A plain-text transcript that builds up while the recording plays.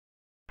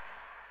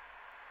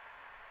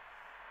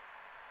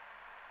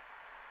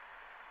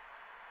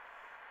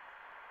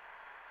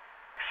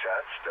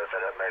sense?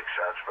 Doesn't it make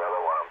sense, brother,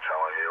 what I'm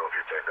telling you, if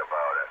you think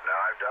about it? Now,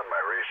 I've done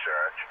my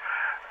research,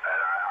 and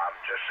I'm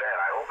just saying,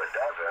 I hope it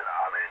doesn't.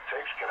 I mean,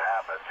 things can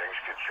happen, things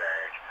can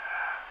change.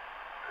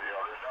 You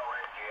know, there's no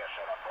atheist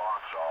in a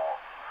foxhole.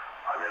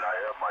 I mean, I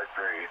have my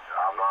faith.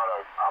 I'm not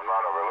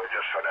a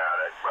religious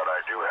fanatic, but I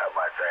do have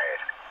my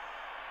faith.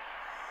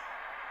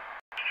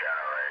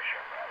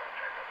 Generation, brother,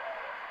 think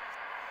about it.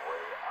 We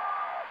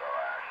are the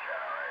last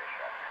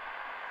generation.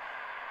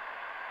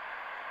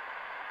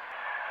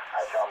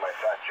 I tell my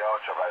son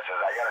Joseph, I says,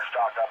 I gotta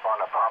stock up on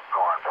the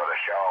popcorn for the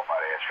show,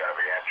 buddy. It's gonna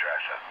be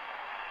interesting.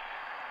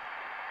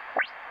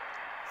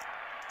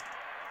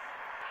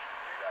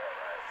 You got it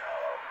right,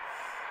 fellow.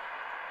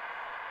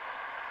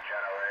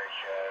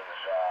 Generations,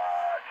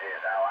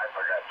 geez, now I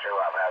forgot too,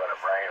 I'm having a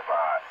brain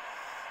fart.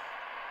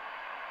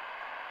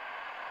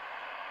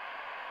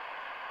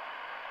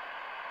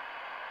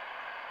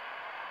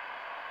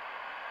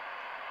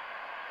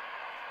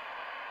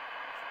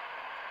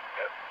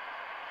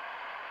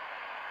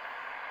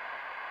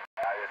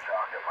 Now you're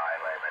talking my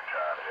layman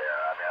terms here.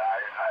 I mean,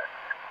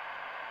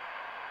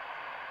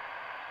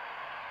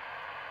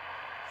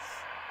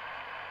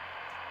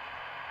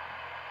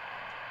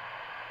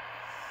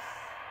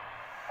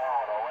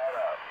 oh, the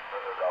weather.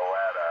 The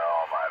weather,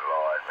 oh my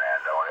lord,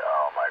 man.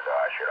 Oh my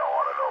gosh, you don't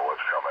want to know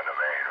what's coming to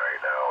Maine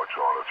right now. It's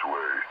on its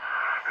way.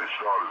 It's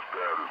not as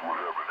bad as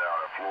whatever down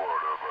in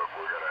Florida, but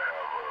we're going to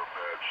have a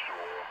bad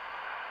storm.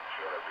 It's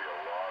going to be a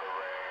lot of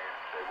rain.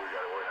 We're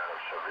going to have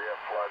a severe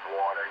flood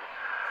warning.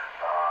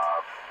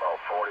 About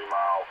 45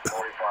 mile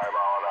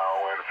an hour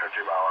wind,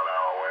 50 mile an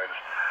hour winds.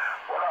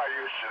 We're not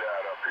used to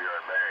that up here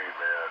in Maine,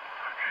 man.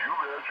 Can you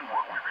imagine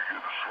what we'd be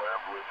getting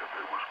slammed with if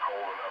it was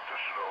cold enough to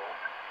snow?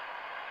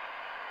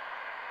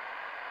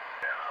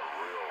 And a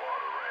real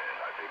lot of rain.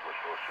 I think we're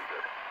supposed to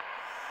get.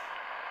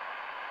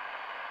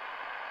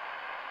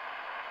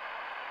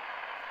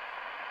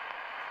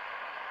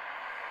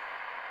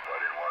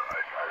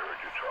 I heard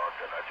you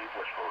talking. I think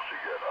we're supposed to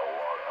get a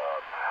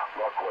lot,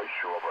 not quite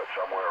sure, but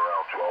somewhere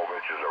around 12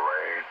 inches of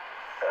rain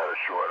at a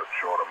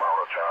short amount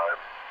of time.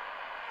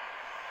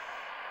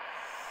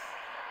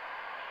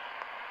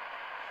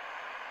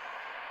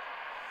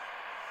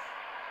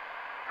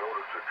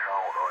 Notice the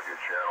count on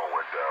your channel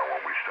went down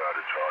when we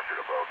started talking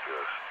about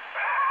this.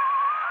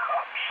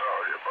 I'm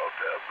sorry about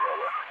that,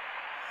 brother.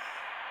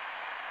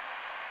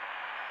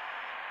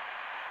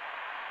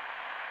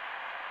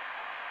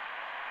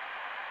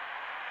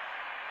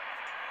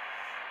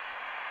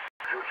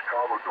 It's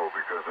comical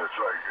because it's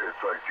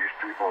like these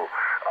people,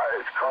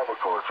 it's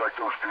comical. It's like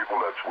those people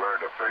that's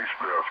wearing a face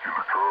mask in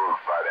the cars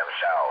by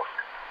themselves.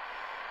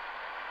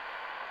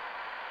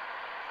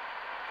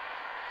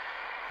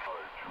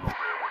 Man,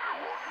 when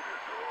they're walking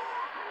their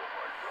dog, oh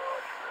my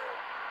gosh, man.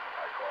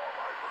 I call them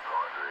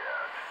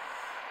hypochondriacs.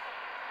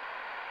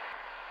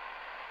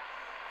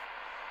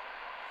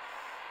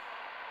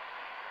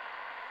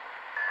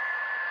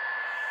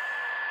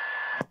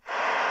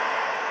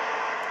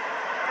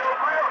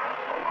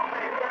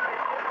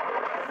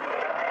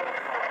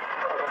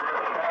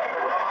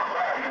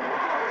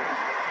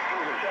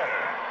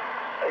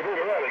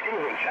 Give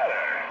me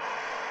cheddar.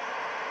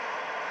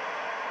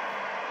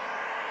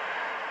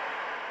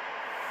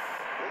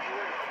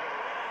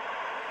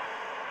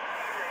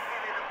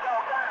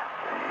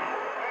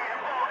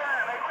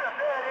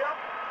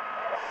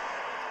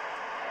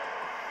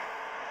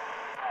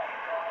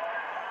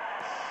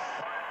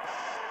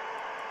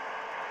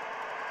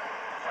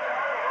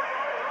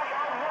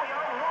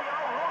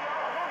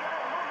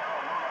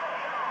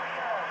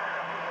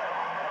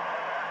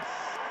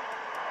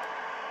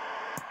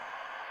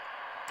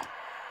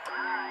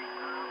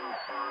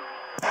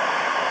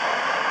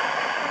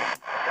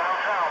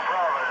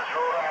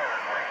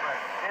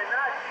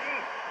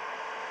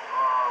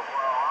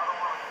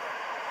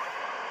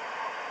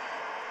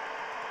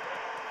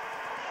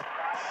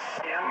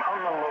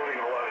 I'm unloading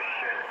a lot of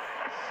shit.